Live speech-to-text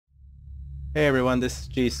Hey everyone, this is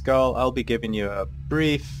G Skull. I'll be giving you a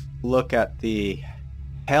brief look at the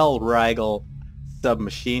Hellriegel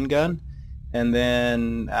submachine gun, and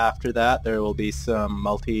then after that there will be some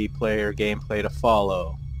multiplayer gameplay to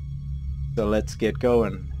follow. So let's get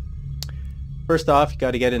going. First off, you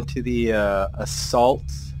got to get into the assault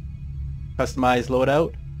customized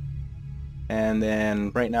loadout, and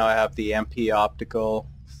then right now I have the MP optical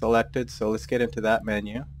selected, so let's get into that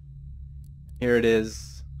menu. Here it is,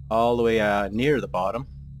 all the way near the bottom,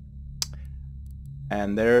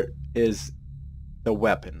 and there is the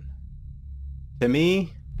weapon. To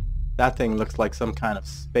me, that thing looks like some kind of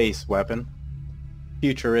space weapon,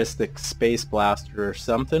 futuristic space blaster or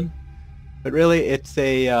something, but really it's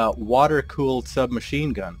a water-cooled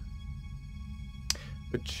submachine gun,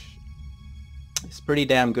 which is pretty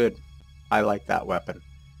damn good. I like that weapon.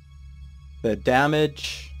 The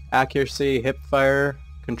damage, accuracy, hip fire,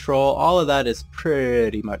 control, all of that is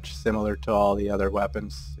pretty much similar to all the other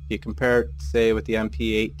weapons. If you compare it, say, with the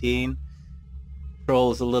MP18,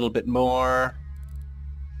 control is a little bit more,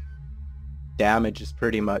 damage is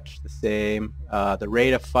pretty much the same. The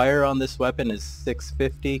rate of fire on this weapon is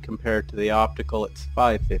 650 compared to the optical, it's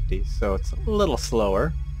 550, so it's a little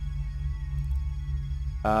slower.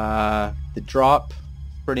 The drop is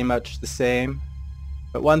pretty much the same,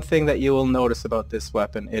 but one thing that you will notice about this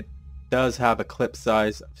weapon, it does have a clip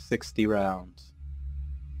size of 60 rounds,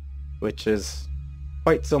 which is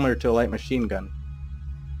quite similar to a light machine gun.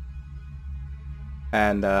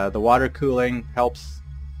 And the water cooling helps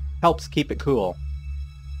keep it cool.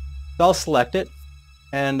 So I'll select it,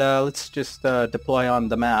 and let's just deploy on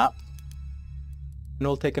the map, and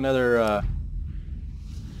we'll take another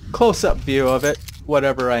close-up view of it,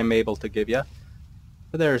 whatever I'm able to give you.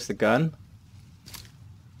 So there's the gun.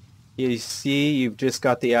 You see, you've just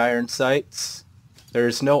got the iron sights.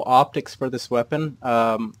 There's no optics for this weapon,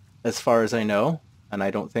 as far as I know, and I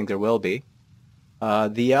don't think there will be.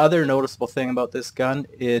 The other noticeable thing about this gun,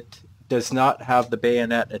 it does not have the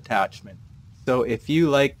bayonet attachment. So if you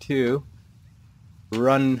like to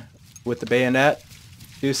run with the bayonet,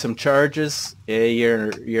 do some charges,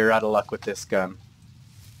 you're out of luck with this gun.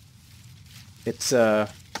 It's a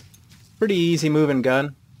pretty easy moving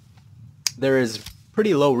gun. There is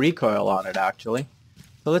pretty low recoil on it, actually.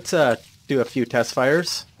 So let's do a few test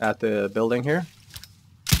fires at the building here.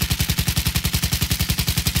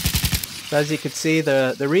 So as you can see,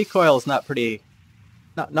 the recoil is not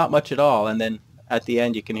much at all, and then at the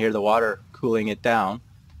end you can hear the water cooling it down.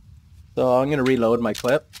 So I'm going to reload my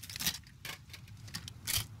clip.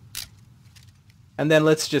 And then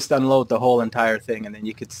let's just unload the whole entire thing, and then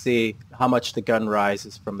you can see how much the gun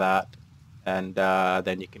rises from that. And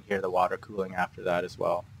then you can hear the water cooling after that as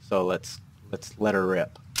well. So let's let her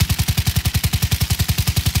rip.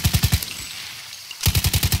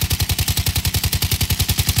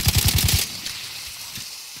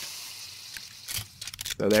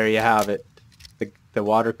 So there you have it. The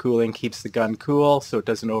water cooling keeps the gun cool so it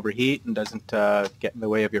doesn't overheat and doesn't get in the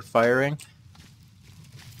way of your firing.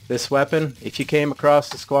 This weapon, if you came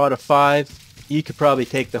across a squad of 5, you could probably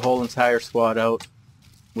take the whole entire squad out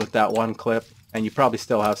with that one clip, and you probably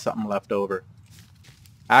still have something left over.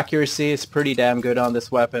 Accuracy is pretty damn good on this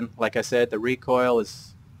weapon. Like I said, the recoil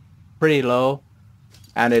is pretty low,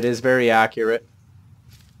 and it is very accurate.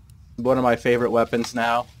 One of my favorite weapons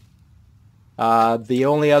now. The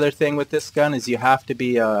only other thing with this gun is you have to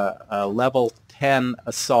be a level 10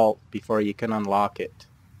 assault before you can unlock it.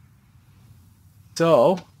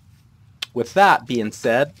 So, with that being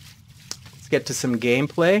said, let's get to some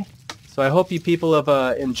gameplay. So I hope you people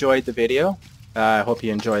have enjoyed the video. I hope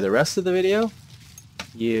you enjoy the rest of the video.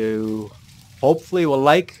 You hopefully will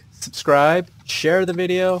like, subscribe, share the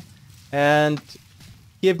video, and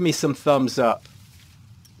give me some thumbs up.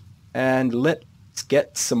 And let's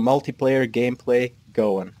get some multiplayer gameplay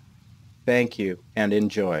going. Thank you, and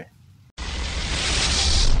enjoy.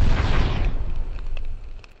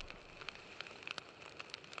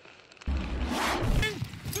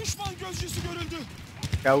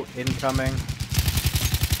 Scout incoming.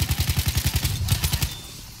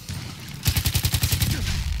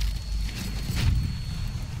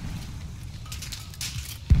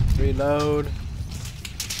 Reload.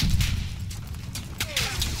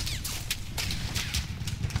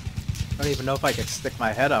 I don't even know if I can stick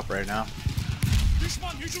my head up right now.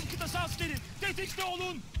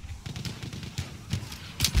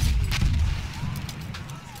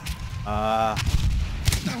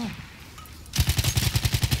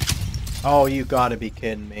 Oh, you gotta be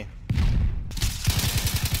kidding me.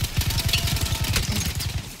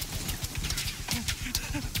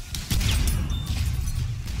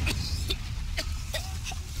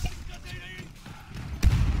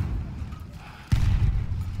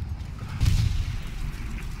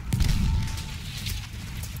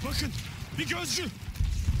 Bakın, bir gözcü.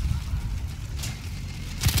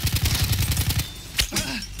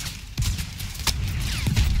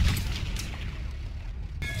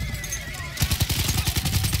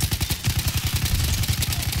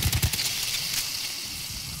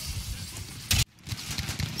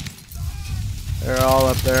 They're all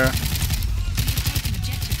up there.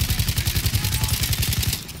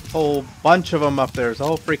 Whole bunch of them up there. There's a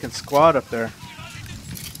whole freaking squad up there.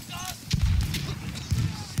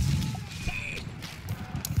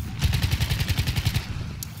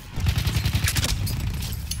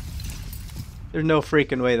 There's no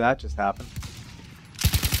freaking way that just happened.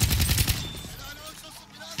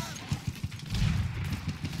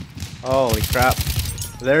 Holy crap.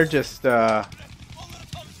 They're just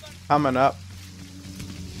coming up.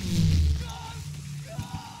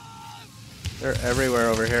 They're everywhere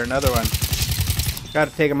over here. Another one.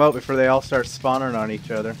 Gotta take them out before they all start spawning on each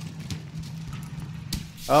other.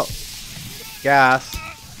 Oh. Gas.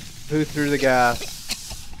 Who threw the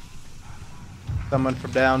gas? Someone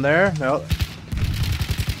from down there? No.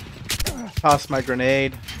 Toss my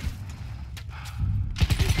grenade.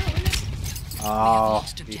 Oh,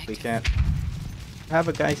 geez, we can't have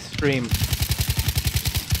a guy stream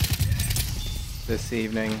this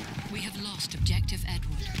evening. We have lost objective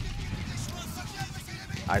Edward.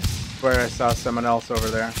 I swear I saw someone else over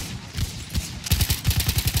there.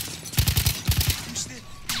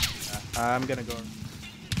 I'm gonna go.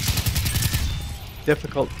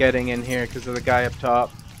 Difficult getting in here because of the guy up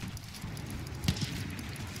top.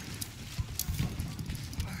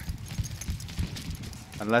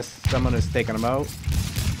 Unless someone is taking him out.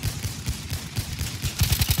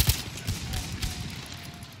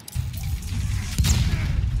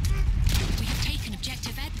 We have taken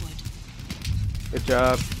objective Edward. Good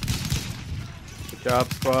job. Good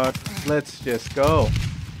job, squad. Let's just go.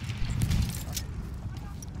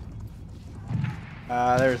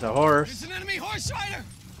 There's a horse. It's an enemy horse rider.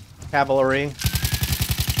 Cavalry.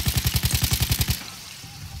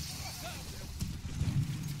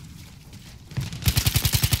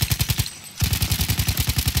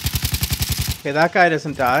 Okay, that guy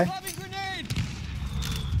doesn't die. What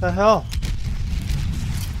the hell?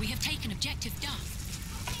 We have taken objective Duff.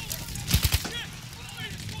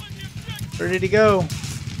 Where did he go?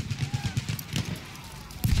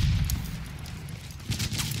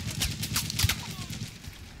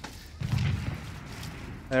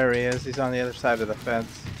 There he is. He's on the other side of the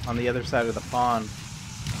fence. On the other side of the pond.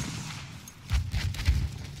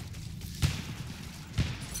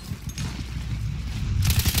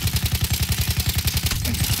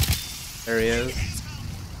 There he is.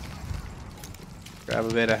 Grab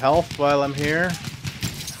a bit of health while I'm here.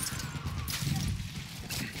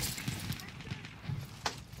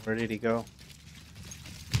 Where did he go?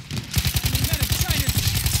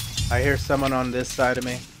 I hear someone on this side of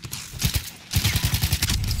me.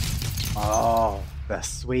 Oh, the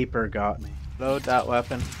sweeper got me. Load that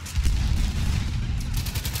weapon.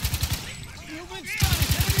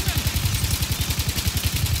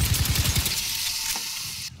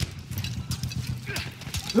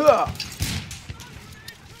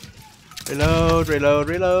 Reload, reload,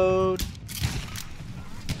 reload.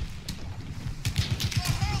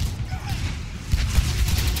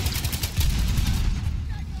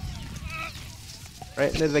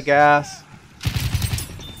 Right into the gas.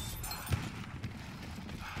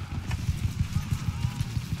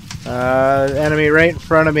 Enemy right in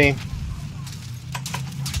front of me.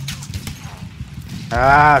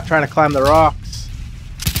 I'm trying to climb the rocks.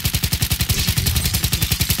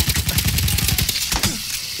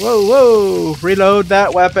 Whoa, whoa! Reload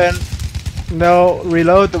that weapon. No,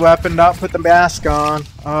 reload the weapon, not put the mask on.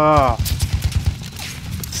 Oh.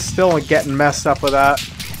 Still getting messed up with that.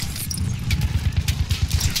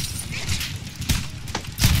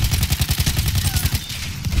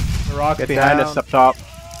 The rock behind us up top.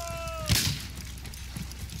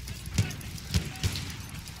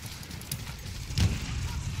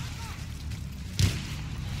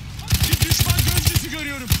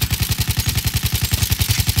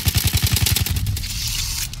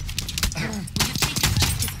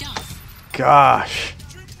 Gosh,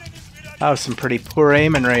 that was some pretty poor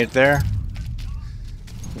aiming right there.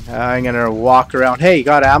 I'm gonna walk around. Hey, you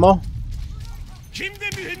got ammo?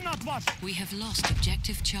 We have lost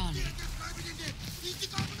objective Charlie.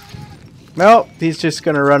 Nope, he's just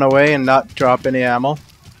gonna run away and not drop any ammo.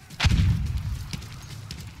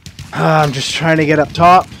 I'm just trying to get up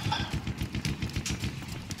top.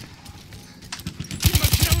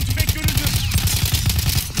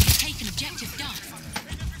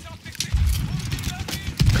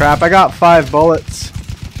 Crap, I got 5 bullets.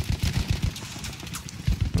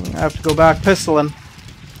 have to go back pistoling.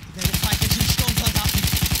 Werde feindlichen Sturmsoldaten.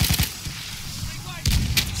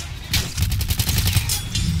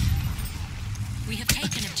 We have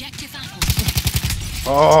taken objective Apple.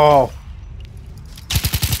 Oh!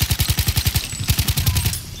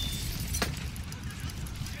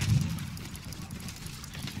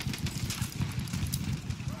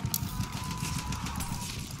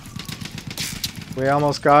 We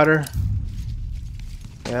almost got her.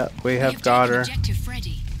 Yeah, we have got taken her. Objective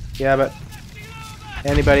Freddy. Yeah, but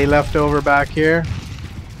anybody left over back here?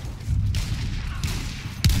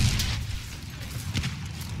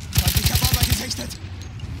 Feindlicher Bomber gesichtet.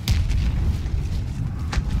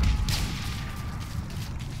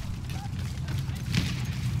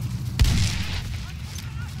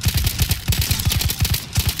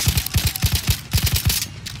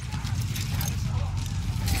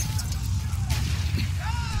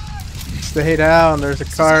 Stay down, there's a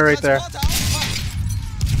car right there. Transporter